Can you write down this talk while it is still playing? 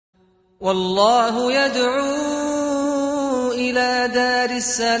والله يدعو إلى دار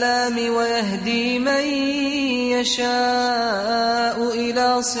السلام ويهدي من يشاء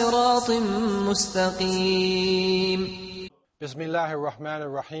إلى صراط مستقيم. Bismillahir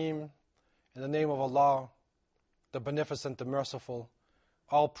Rahmanir Rahim. In the name of Allah, the Beneficent, the Merciful.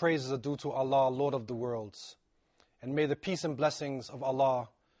 All praises are due to Allah, Lord of the worlds. And may the peace and blessings of Allah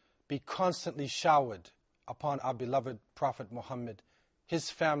be constantly showered upon our beloved Prophet Muhammad,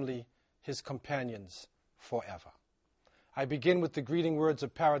 his family, his companions, forever. I begin with the greeting words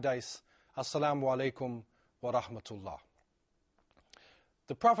of paradise. Assalamu alaikum wa rahmatullah.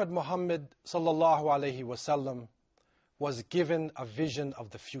 The Prophet Muhammad sallallahu alaihi wasallam was given a vision of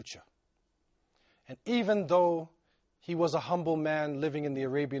the future. And even though he was a humble man living in the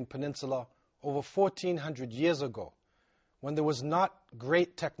Arabian Peninsula over 1400 years ago, when there was not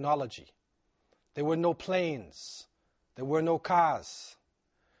great technology, there were no planes, there were no cars,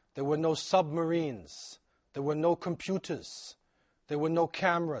 there were no submarines, there were no computers, there were no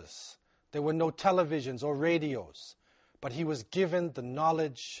cameras, there were no televisions or radios, but he was given the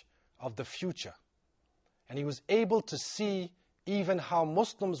knowledge of the future. And he was able to see even how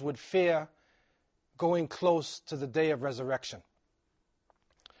Muslims would fare going close to the day of resurrection.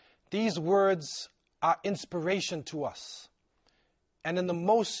 These words are inspiration to us. And in the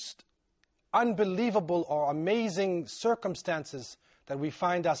most unbelievable or amazing circumstances that we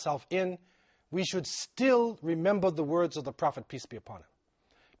find ourselves in, we should still remember the words of the Prophet, peace be upon him.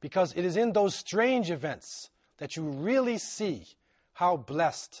 Because it is in those strange events that you really see how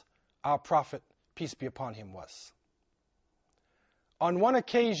blessed our Prophet, peace be upon him, was. On one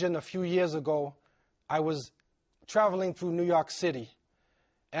occasion a few years ago, I was traveling through New York City,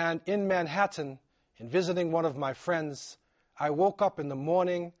 and in Manhattan, in visiting one of my friends, I woke up in the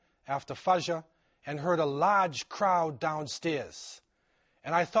morning after Fajr and heard a large crowd downstairs.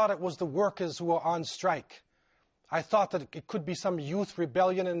 And I thought it was the workers who were on strike. I thought that it could be some youth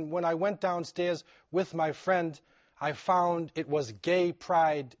rebellion, and when I went downstairs with my friend, I found it was Gay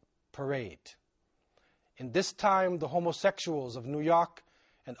Pride Parade. In this time, the homosexuals of New York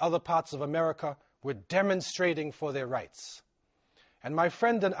and other parts of America were demonstrating for their rights. And my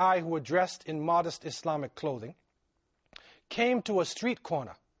friend and I, who were dressed in modest Islamic clothing, came to a street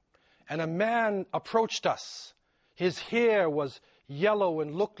corner, and a man approached us. His hair was yellow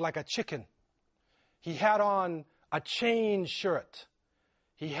and looked like a chicken. He had on a chain shirt.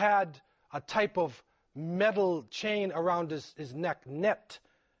 He had a type of metal chain around his neck, net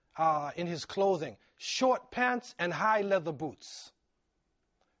in his clothing, short pants and high leather boots,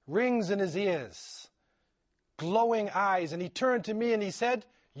 rings in his ears, glowing eyes, and he turned to me and he said,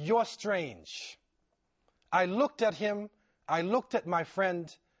 "You're strange." I looked at him, I looked at my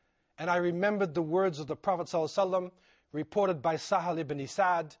friend, and I remembered the words of the Prophet ﷺ reported by Sahal ibn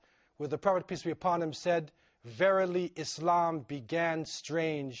Sa'd, where the Prophet, peace be upon him, said, "Verily Islam began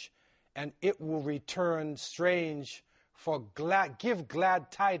strange, and it will return strange, for give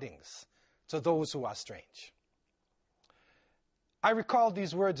glad tidings to those who are strange." I recalled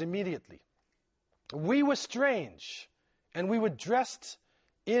these words immediately. We were strange, and we were dressed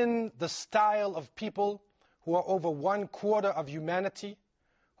in the style of people who are over 1/4 of humanity,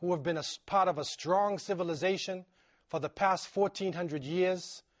 who have been a part of a strong civilization for the past 1400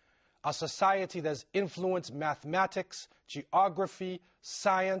 years, a society that has influenced mathematics, geography,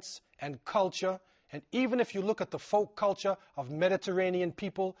 science, and culture. And even if you look at the folk culture of Mediterranean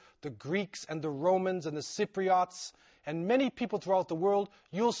people, the Greeks and the Romans and the Cypriots, and many people throughout the world,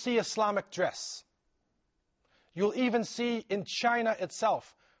 you'll see Islamic dress. You'll even see in China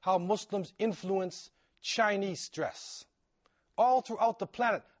itself how Muslims influence Chinese dress. All throughout the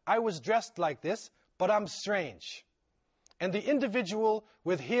planet, I was dressed like this, but I'm strange. And the individual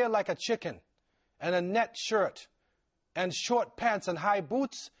with hair like a chicken, and a net shirt, and short pants and high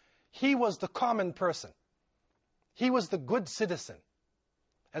boots, he was the common person. He was the good citizen.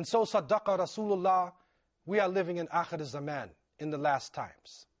 And so, Saddaqa Rasulullah, we are living in Akhir Zaman, in the last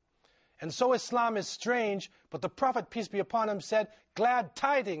times. And so Islam is strange, but the Prophet, peace be upon him, said, glad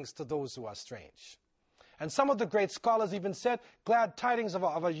tidings to those who are strange. And some of the great scholars even said, glad tidings of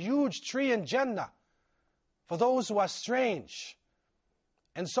a huge tree in Jannah for those who are strange.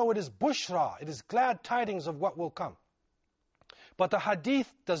 And so it is bushra, it is glad tidings of what will come. But the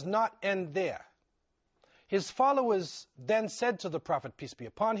hadith does not end there. His followers then said to the Prophet, peace be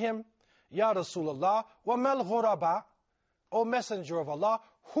upon him, Ya Rasulullah, wa mal ghuraba, O Messenger of Allah,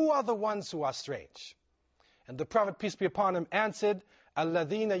 who are the ones who are strange? And the Prophet, peace be upon him, answered,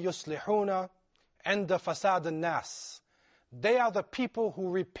 Alladhina yuslihuna inda fasad an-nas. They are the people who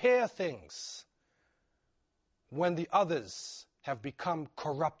repair things when the others have become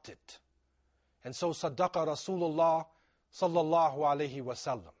corrupted. And so Sadaqa Rasulullah sallallahu alayhi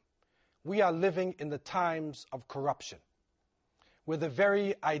wasallam. We are living in the times of corruption, where the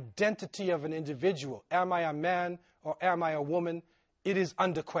very identity of an individual, am I a man or am I a woman, it is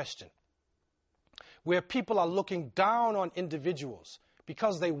under question. Where people are looking down on individuals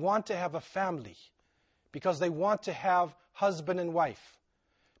because they want to have a family, because they want to have husband and wife,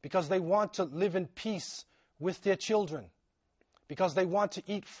 because they want to live in peace with their children, because they want to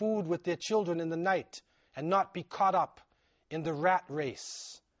eat food with their children in the night and not be caught up in the rat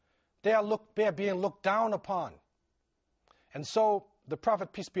race. They are being looked down upon. And so the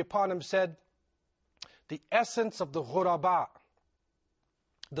Prophet, peace be upon him, said, the essence of the ghuraba,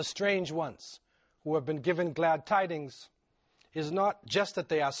 the strange ones who have been given glad tidings, is not just that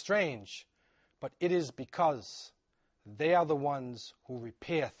they are strange, but it is because they are the ones who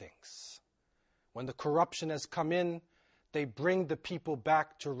repair things. When the corruption has come in, they bring the people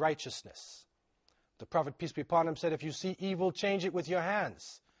back to righteousness. The Prophet, peace be upon him, said, if you see evil, change it with your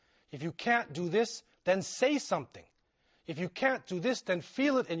hands. If you can't do this, then say something. If you can't do this, then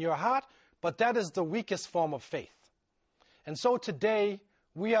feel it in your heart, but that is the weakest form of faith. And so today,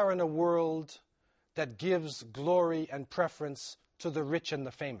 we are in a world that gives glory and preference to the rich and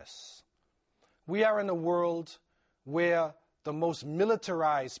the famous. We are in a world where the most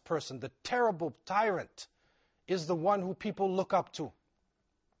militarized person, the terrible tyrant, is the one who people look up to.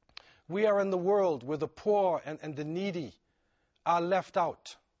 We are in the world where the poor and the needy are left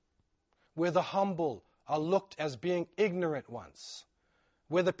out, where the humble are looked as being ignorant ones,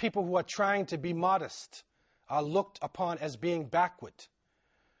 where the people who are trying to be modest are looked upon as being backward.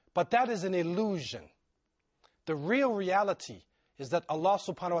 But that is an illusion. The real reality is that Allah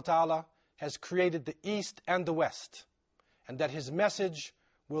subhanahu wa ta'ala has created the East and the West, and that His message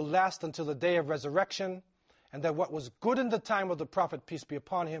will last until the day of resurrection, and that what was good in the time of the Prophet, peace be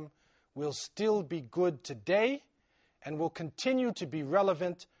upon him, will still be good today and will continue to be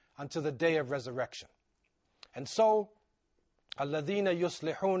relevant until the day of resurrection. And so, الَّذِينَ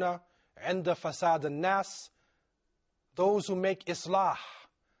يُصْلِحُونَ عِنْدَ فَسَادِ النَّاسِ, those who make islah,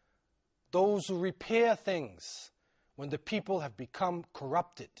 those who repair things when the people have become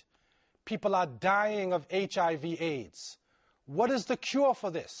corrupted. People are dying of HIV/AIDS. What is the cure for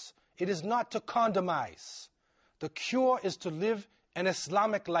this? It is not to condomize. The cure is to live an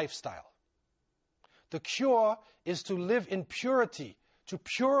Islamic lifestyle. The cure is to live in purity, to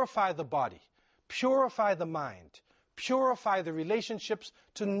purify the body, purify the mind, purify the relationships,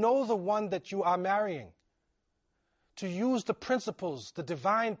 to know the one that you are marrying, to use the principles, the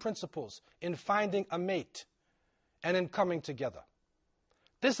divine principles, in finding a mate and in coming together.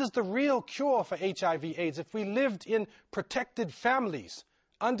 This is the real cure for HIV/AIDS. If we lived in protected families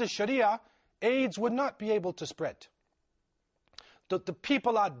under Sharia, AIDS would not be able to spread. The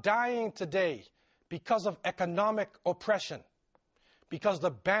people are dying today because of economic oppression, because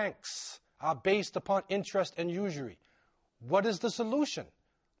the banks are based upon interest and usury. What is the solution?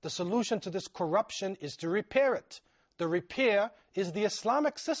 The solution to this corruption is to repair it. The repair is the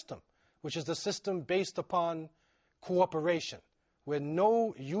Islamic system, which is the system based upon cooperation, where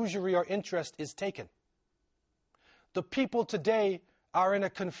no usury or interest is taken. The people today are in a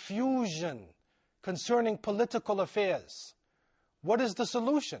confusion concerning political affairs. What is the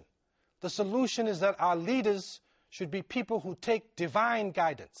solution? The solution is that our leaders should be people who take divine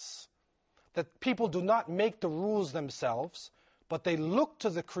guidance, that people do not make the rules themselves, but they look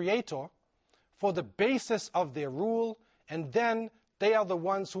to the Creator for the basis of their rule, and then they are the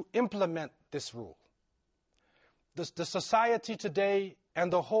ones who implement this rule. The society today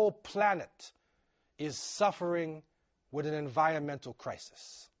and the whole planet is suffering with an environmental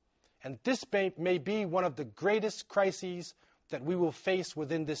crisis. And this may be one of the greatest crises that we will face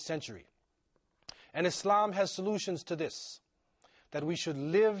within this century. And Islam has solutions to this, that we should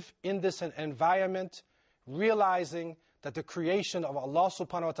live in this environment, realizing that the creation of Allah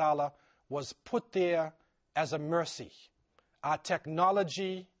subhanahu wa ta'ala was put there as a mercy. Our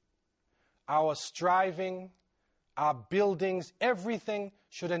technology, our striving, our buildings, everything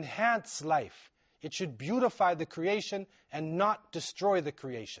should enhance life. It should beautify the creation and not destroy the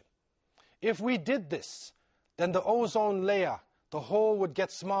creation. If we did this, then the ozone layer, the hole would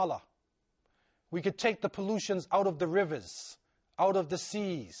get smaller. We could take the pollutions out of the rivers, out of the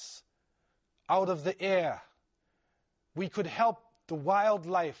seas, out of the air. We could help the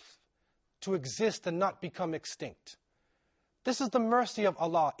wildlife to exist and not become extinct. This is the mercy of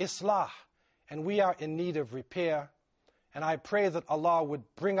Allah, Islah, and we are in need of repair. And I pray that Allah would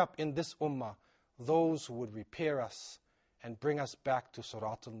bring up in this ummah those who would repair us and bring us back to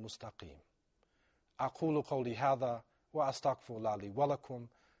Sirat al-Mustaqim. أقول قولي هذا وأستغفر الله لي ولكم.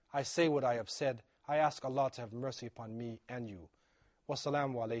 I say what I have said. I ask Allah to have mercy upon me and you.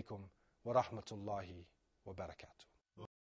 Wassalamu alaikum wa rahmatullahi wa barakatuh.